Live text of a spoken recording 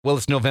Well,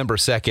 it's November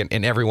 2nd,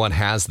 and everyone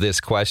has this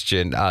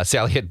question.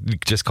 Sally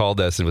had just called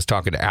us and was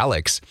talking to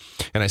Alex,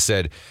 and I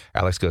said,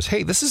 Alex goes,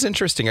 hey, this is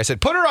interesting. I said,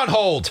 put her on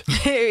hold.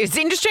 It's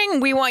interesting.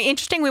 We want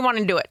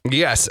to do it.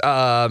 Yes,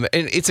 and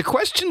it's a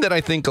question that I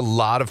think a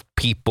lot of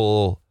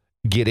people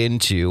get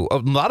into, a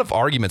lot of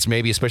arguments,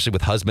 maybe especially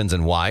with husbands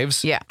and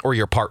wives, or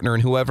your partner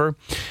and whoever,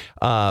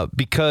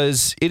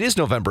 because it is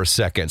November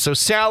 2nd. So,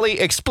 Sally,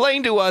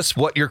 explain to us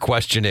what your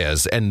question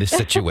is and the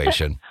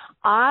situation.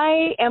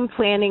 I am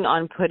planning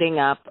on putting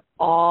up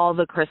all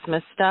the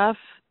Christmas stuff,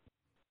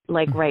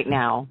 like right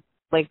now,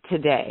 like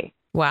today.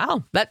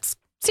 Wow, that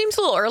seems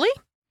a little early.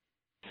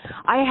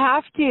 I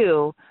have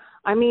to.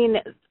 I mean,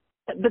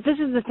 but this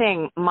is the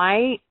thing.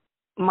 My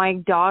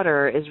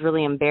daughter is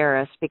really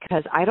embarrassed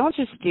because I don't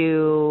just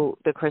do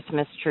the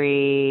Christmas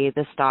tree,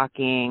 the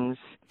stockings,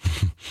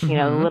 you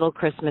know, the little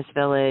Christmas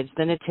village,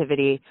 the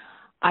nativity.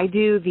 I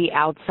do the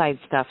outside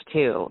stuff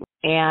too.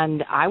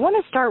 And I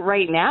want to start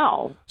right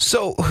now.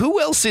 So who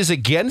else is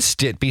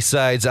against it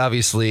besides,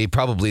 obviously,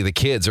 probably the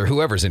kids or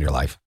whoever's in your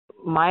life?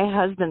 My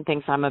husband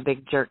thinks I'm a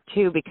big jerk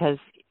too because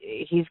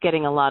he's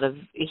getting a lot of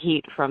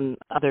heat from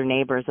other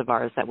neighbors of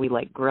ours that we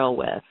like grill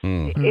with.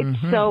 It's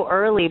so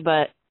early,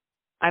 but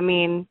I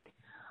mean,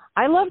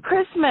 I love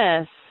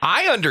Christmas.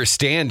 I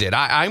understand it.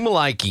 I'm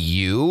like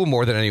you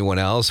more than anyone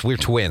else. We're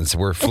twins.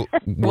 We're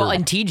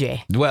and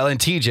TJ. Well, and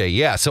TJ,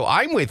 yeah. So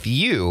I'm with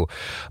you,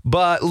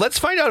 but let's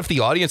find out if the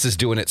audience is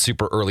doing it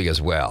super early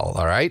as well.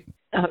 All right.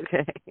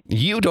 Okay.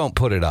 You don't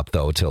put it up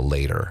though till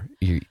later.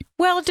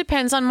 Well, it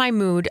depends on my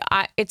mood.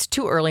 It's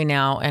too early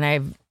now, and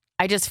I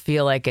just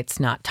feel like it's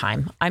not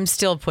time. I'm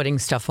still putting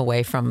stuff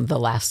away from the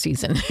last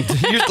season.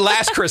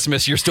 Last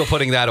Christmas, you're still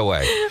putting that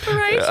away.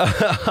 Right.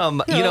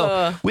 You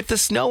know, with the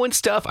snow and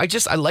stuff, I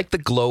like the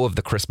glow of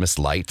the Christmas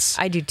lights.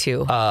 I do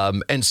too.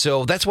 And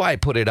so that's why I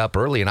put it up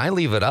early, and I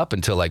leave it up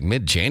until like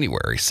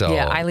mid-January. So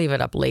yeah, I leave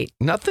it up late.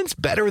 Nothing's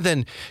better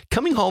than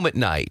coming home at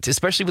night,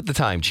 especially with the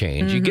time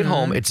change. You get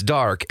home, it's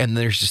dark, and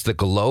there's just the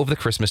glow of the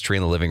Christmas tree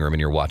in the living room, and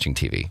you're watching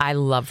TV. I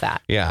love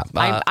that. Yeah.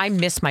 I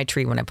miss my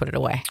tree when I put it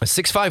away.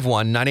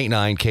 651-989-KS95.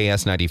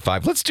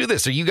 Let's do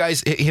this.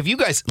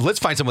 Let's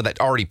find someone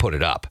that already put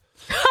it up.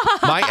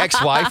 My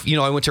ex-wife,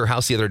 I went to her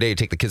house the other day to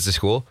take the kids to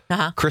school.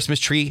 Christmas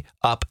tree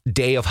up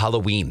day of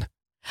Halloween.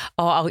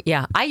 Oh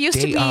yeah. I used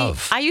to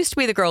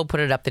be the girl who put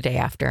it up the day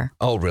after.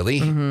 Oh,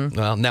 really?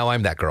 Well, now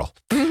I'm that girl.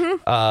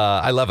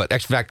 I love it. In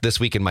fact, this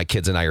weekend, my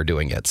kids and I are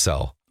doing it.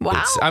 So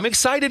wow. I'm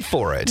excited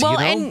for it. Well,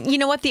 and you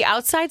know what? The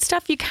outside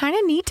stuff, you kind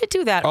of need to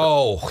do that.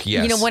 Oh,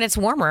 yes. When it's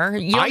warmer.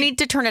 You don't need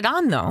to turn it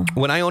on, though.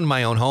 When I owned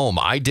my own home,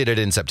 I did it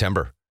in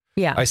September.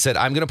 Yeah. I said,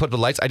 I'm going to put the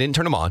lights. I didn't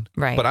turn them on.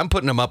 Right. But I'm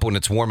putting them up when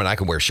it's warm and I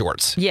can wear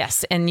shorts.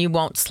 Yes. And you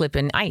won't slip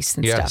in ice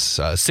and stuff.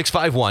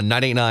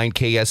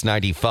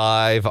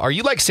 651-989-KS95. Are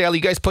you like Sally?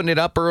 You guys putting it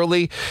up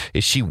early?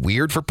 Is she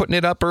weird for putting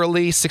it up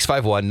early?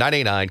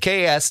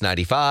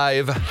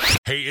 651-989-KS95.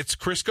 Hey, it's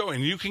Crisco,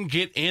 and you can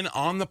get in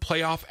on the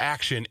playoff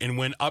action and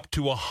win up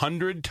to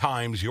 100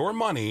 times your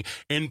money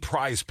in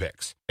Prize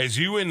Picks. As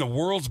you and the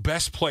world's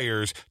best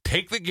players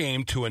take the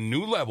game to a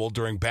new level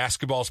during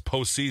basketball's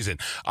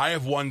postseason. I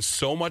have won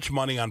so much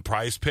money on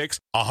Prize Picks,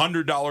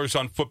 $100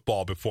 on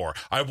football before.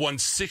 I've won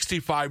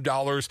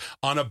 $65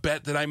 on a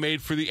bet that I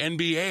made for the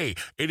NBA.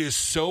 It is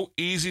so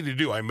easy to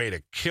do. I made a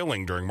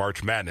killing during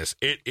March Madness.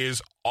 It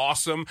is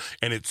awesome,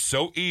 and it's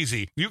so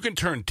easy. You can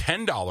turn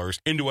 $10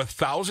 into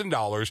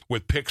 $1,000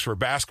 with picks for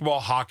basketball,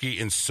 hockey,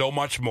 and so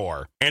much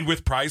more. And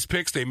with Prize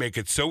Picks, they make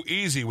it so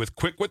easy with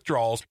quick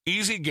withdrawals,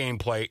 easy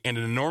gameplay, and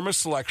an enormous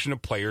selection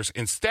of players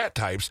and stat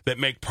types that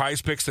make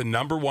Prize Picks the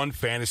 #1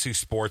 fantasy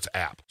sports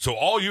app. So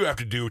all you have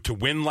to do to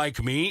win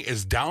like me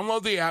is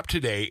download the app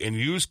today and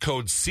use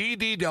code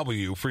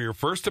CDW for your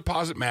first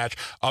deposit match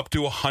up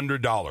to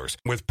 $100.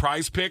 With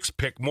Prize Picks,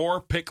 pick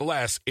more, pick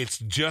less. It's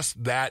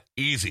just that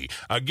easy.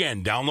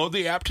 Again, download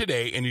the app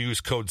today and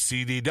use code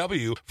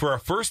CDW for a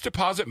first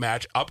deposit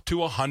match up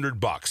to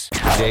 $100.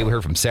 Today we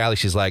heard from Sally.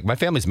 She's like, my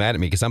family's mad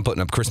at me because I'm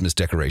putting up Christmas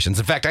decorations.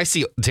 In fact, I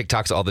see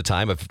TikToks all the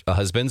time of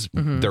husbands,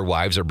 their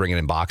wives are bringing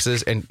in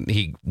boxes, and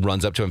he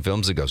runs up to him,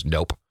 films, and goes,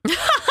 nope.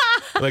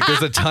 Like,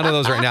 there's a ton of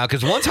those right now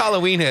because once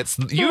Halloween hits,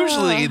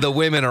 usually the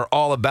women are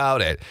all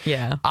about it.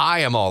 Yeah.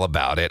 I am all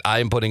about it. I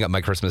am putting up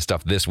my Christmas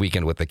stuff this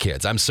weekend with the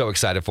kids. I'm so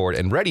excited for it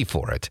and ready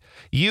for it.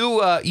 You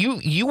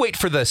wait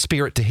for the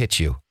spirit to hit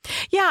you.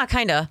 Yeah,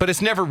 kind of. But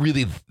it's not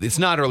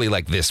early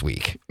like this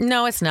week.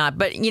 No, it's not.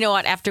 But you know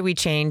what? After we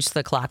change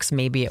the clocks,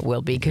 maybe it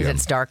will be because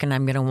it's dark and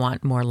I'm going to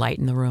want more light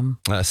in the room.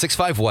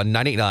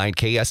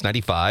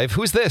 651-989-KS95.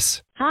 Who's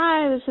this?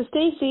 Hi, this is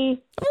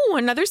Stacy. Oh,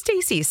 another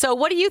Stacy. So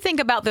what do you think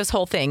about this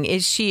whole thing?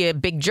 Is she a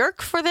big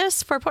jerk for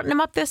putting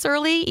them up this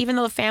early, even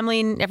though the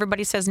family and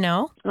everybody says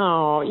no?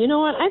 Oh, you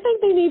know what? I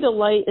think they need to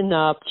lighten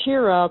up,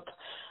 cheer up.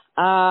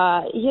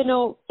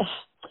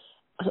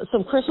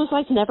 some Christmas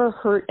lights never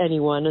hurt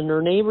anyone, and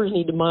their neighbors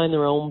need to mind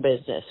their own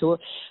business.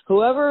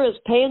 Whoever is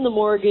paying the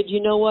mortgage,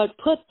 you know what?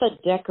 Put the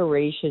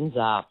decorations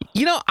up.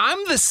 You know, I'm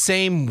the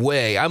same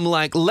way. I'm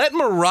like, let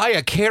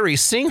Mariah Carey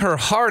sing her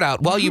heart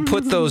out while you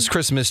put those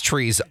Christmas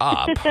trees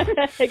up.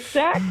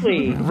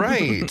 Exactly.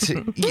 Right.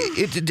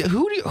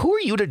 Who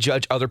are you to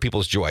judge other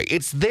people's joy?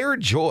 It's their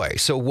joy.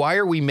 So why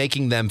are we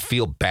making them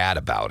feel bad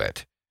about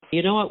it?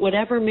 You know what?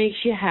 Whatever makes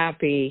you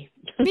happy.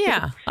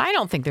 Yeah, I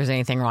don't think there's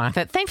anything wrong with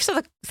it. Thanks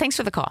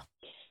for the call.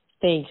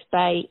 Thanks.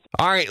 Bye.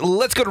 All right,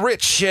 let's go to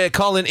Rich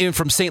calling in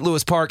from St.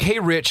 Louis Park. Hey,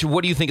 Rich,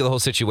 what do you think of the whole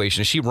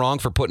situation? Is she wrong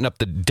for putting up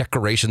the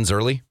decorations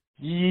early?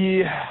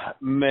 Yeah,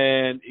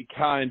 man,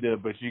 kind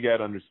of, but you got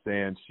to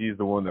understand, she's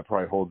the one that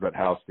probably holds that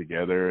house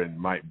together and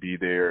might be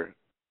there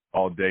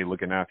all day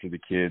looking after the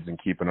kids and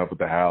keeping up with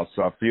the house.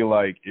 So I feel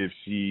like if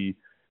she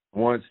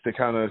wants to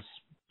kind of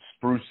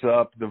spruce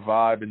up the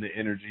vibe and the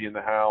energy in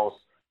the house,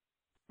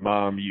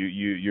 Mom,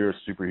 you're a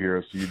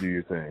superhero, so you do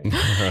your thing.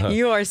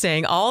 You are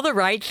saying all the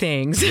right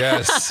things.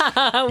 Yes.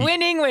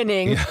 Winning.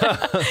 Winning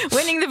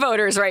the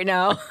voters right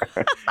now.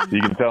 You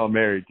can tell I'm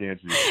married,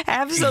 can't you?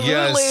 Absolutely.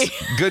 Yes.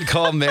 Good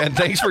call, man.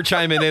 Thanks for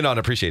chiming in on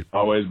it. Appreciate it.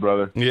 Always,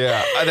 brother.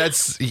 Yeah,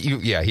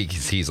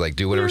 he's like,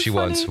 do whatever she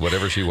wants,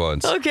 whatever she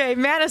wants. Okay,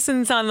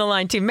 Madison's on the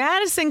line too.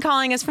 Madison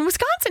calling us from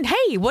Wisconsin.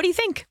 Hey, what do you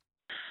think?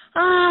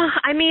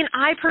 I mean,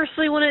 I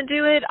personally wouldn't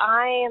do it.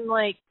 I am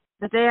like,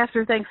 the day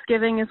after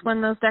Thanksgiving is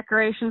when those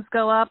decorations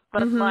go up.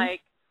 But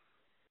like,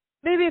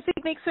 maybe if it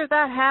makes her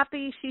that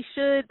happy, she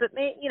should. But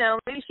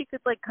maybe she could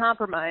like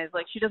compromise.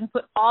 Like, she doesn't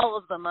put all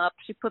of them up.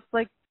 She puts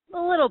like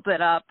a little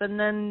bit up, and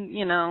then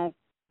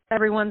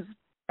everyone's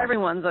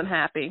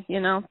unhappy.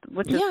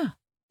 Which is,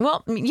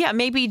 Well, yeah,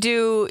 maybe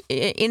do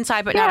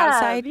inside but not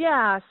outside.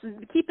 Yeah, so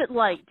keep it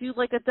light. Do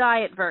like a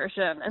diet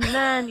version, and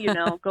then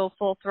go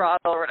full throttle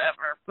or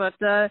whatever. But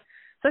so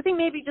I think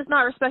maybe just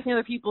not respecting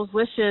other people's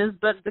wishes,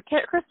 but the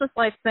Christmas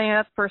lights thing,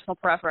 that's personal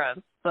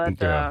preference. But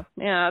that's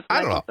I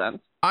don't know. Sense.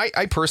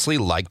 I personally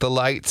like the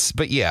lights,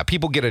 but yeah,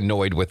 people get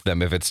annoyed with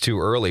them if it's too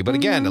early. But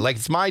again, like,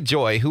 it's my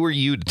joy. Who are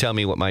you to tell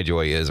me what my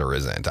joy is or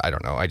isn't? I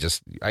don't know. I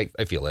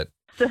feel it.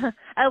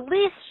 At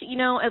least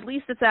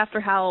it's after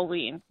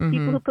Halloween.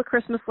 People who put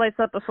Christmas lights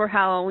up before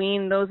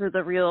Halloween, those are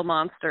the real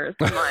monsters,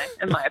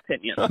 in my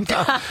opinion.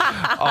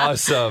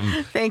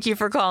 Awesome. Thank you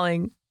for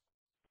calling.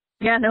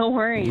 Yeah, no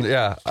worries.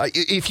 Yeah,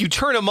 if you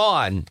turn them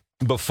on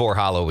before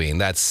Halloween,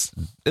 that's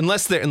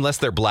unless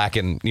they're black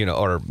and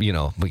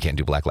we can't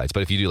do black lights,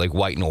 but if you do like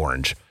white and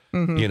orange.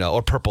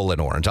 Or purple and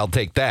orange. I'll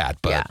take that.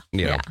 But,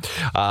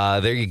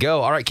 there you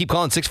go. All right, keep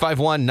calling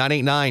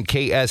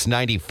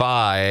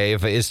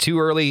 651-989-KS95. Is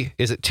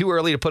it too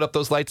early to put up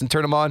those lights and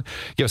turn them on?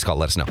 Give us a call.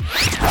 Let us know.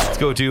 Let's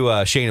go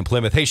to Shane in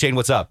Plymouth. Hey, Shane,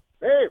 what's up?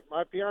 Hey,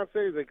 my fiance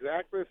is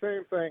exactly the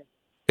same thing.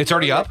 It's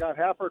already up? She's got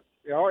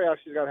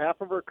half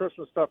of her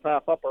Christmas stuff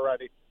half up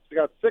already. She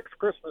got 6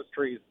 Christmas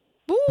trees.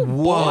 Ooh,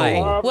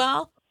 boy.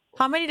 Well,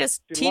 how many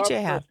does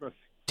TJ have? Christmas.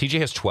 TJ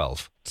has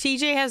 12.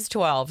 TJ has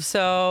 12,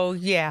 so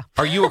yeah.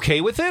 Are you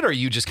okay with it, or are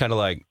you just kind of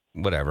like,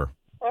 whatever?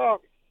 Oh,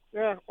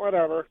 yeah,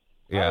 whatever.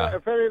 Yeah.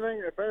 If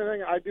anything,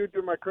 I do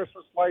my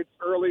Christmas lights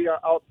early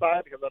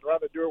outside because I'd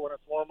rather do it when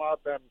it's warm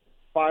out than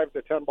 5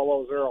 to 10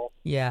 below zero.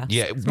 Yeah.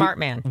 Smart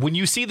man. When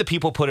you see the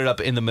people put it up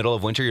in the middle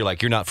of winter, you're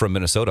like, you're not from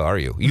Minnesota, are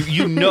you?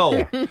 You know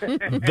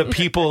the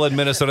people in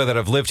Minnesota that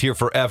have lived here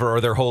forever or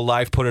their whole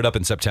life put it up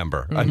in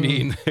September. I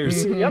mean,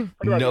 there's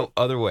no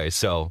other way.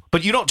 So,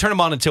 but you don't turn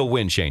them on until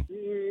when, Shane?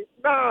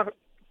 Nah,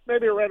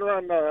 maybe right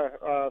around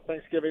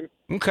Thanksgiving.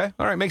 Okay.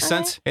 All right. Makes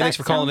sense. Hey, thanks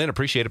for calling in.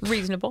 Appreciate it.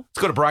 Reasonable.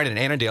 Let's go to Brian in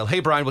Annandale.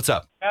 Hey, Brian, what's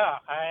up? Yeah,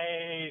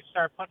 I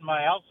start putting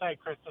my outside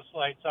Christmas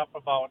lights up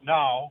about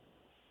now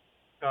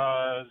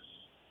because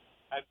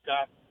I've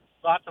got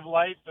lots of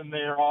lights and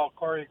they're all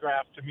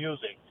choreographed to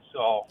music.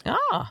 So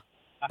I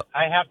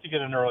have to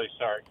get an early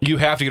start. You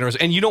have to get an early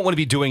start. And you don't want to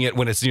be doing it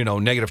when it's,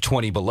 negative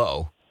 20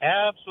 below.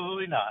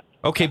 Absolutely not.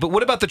 Okay, but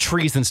what about the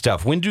trees and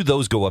stuff? When do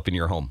those go up in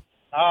your home?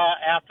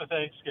 After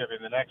Thanksgiving,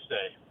 the next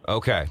day.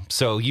 Okay,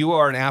 so you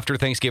are an after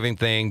Thanksgiving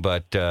thing,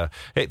 but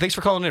hey, thanks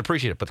for calling in.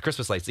 Appreciate it. But the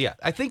Christmas lights, yeah,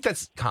 I think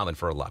that's common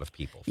for a lot of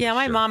people. Yeah,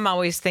 my mom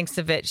always thinks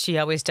of it. She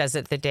always does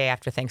it the day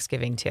after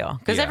Thanksgiving, too,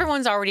 because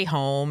everyone's already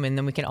home, and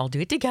then we can all do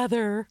it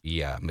together.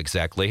 Yeah,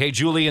 exactly. Hey,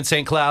 Julie in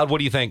St. Cloud, what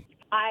do you think?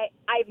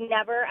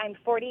 I'm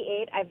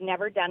 48. I've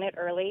never done it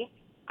early.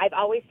 I've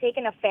always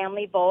taken a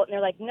family vote, and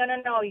they're like,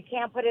 no, you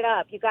can't put it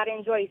up. You got to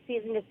enjoy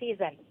season to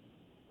season.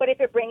 But if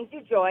it brings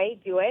you joy,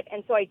 do it.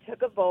 And so I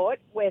took a vote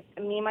with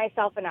me,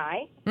 myself, and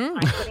I'm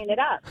putting it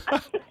up.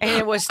 And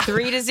it was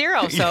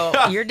 3-0, so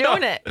you're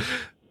doing it.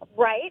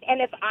 Right? And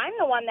if I'm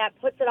the one that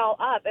puts it all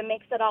up and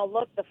makes it all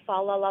look the fa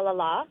la la la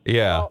la,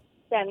 well,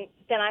 then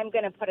I'm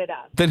going to put it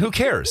up. Then who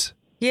cares?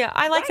 Yeah,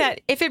 I like that.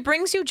 If it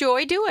brings you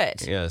joy, do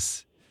it.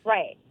 Yes.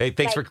 Right. Hey,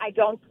 thanks for...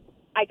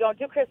 I don't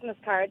do Christmas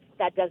cards.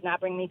 That does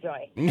not bring me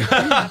joy.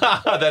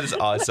 That is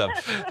awesome.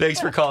 Thanks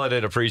for calling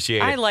in. Appreciate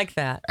it. I like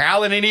that.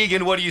 Alan and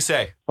Egan, what do you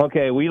say?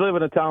 Okay, we live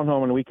in a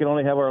townhome, and we can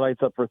only have our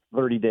lights up for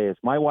 30 days.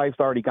 My wife's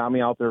already got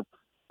me out there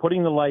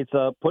putting the lights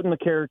up, putting the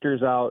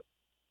characters out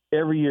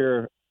every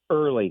year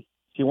early.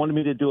 She wanted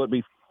me to do it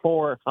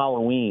before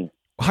Halloween.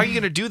 How are you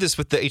going to do this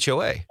with the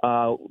HOA?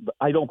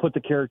 I don't put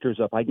the characters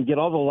up. I can get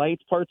all the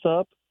lights parts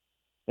up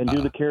and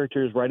do the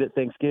characters right at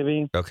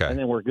Thanksgiving. Okay. And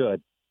then we're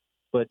good.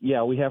 But,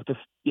 yeah, we have to,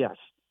 yes.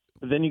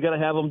 But then you got to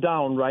have them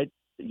down, right?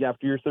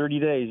 After your 30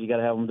 days, you got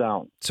to have them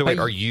down. So wait,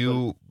 are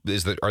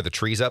the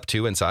trees up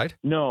too inside?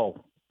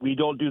 No, we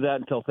don't do that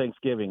until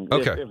Thanksgiving.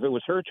 Okay. If it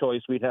was her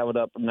choice, we'd have it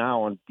up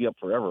now and be up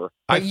forever.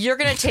 You're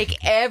going to take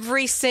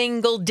every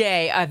single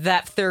day of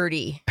that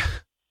 30.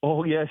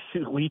 Oh, yes,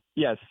 she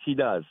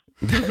does.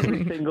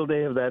 Every single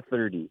day of that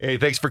 30. Hey,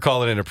 thanks for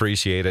calling in.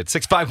 Appreciate it.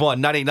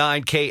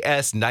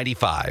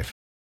 651-99-KS95.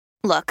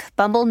 Look,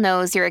 Bumble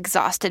knows you're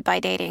exhausted by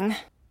dating.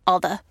 All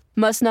the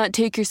must not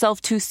take yourself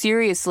too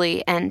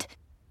seriously and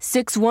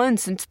 6'1"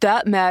 since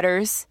that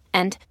matters.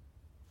 And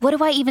what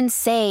do I even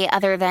say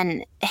other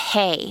than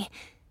hey?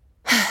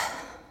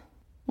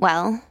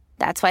 Well,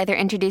 that's why they're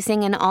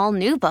introducing an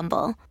all-new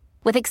Bumble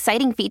with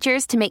exciting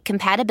features to make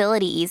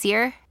compatibility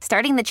easier,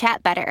 starting the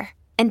chat better,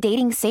 and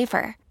dating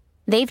safer.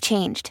 They've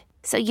changed,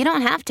 so you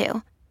don't have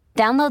to.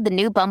 Download the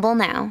new Bumble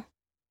now.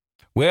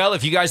 Well,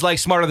 if you guys like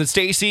Smarter Than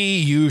Stacey,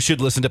 you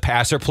should listen to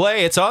Pass or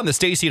Play. It's on the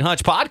Stacey and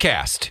Hutch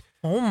podcast.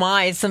 Oh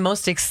my, it's the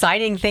most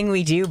exciting thing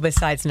we do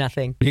besides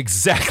nothing.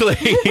 Exactly.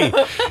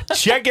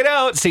 Check it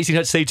out. Stacey and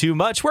Hutch Say Too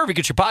Much, wherever you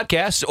get your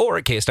podcasts or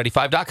at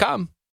KS95.com.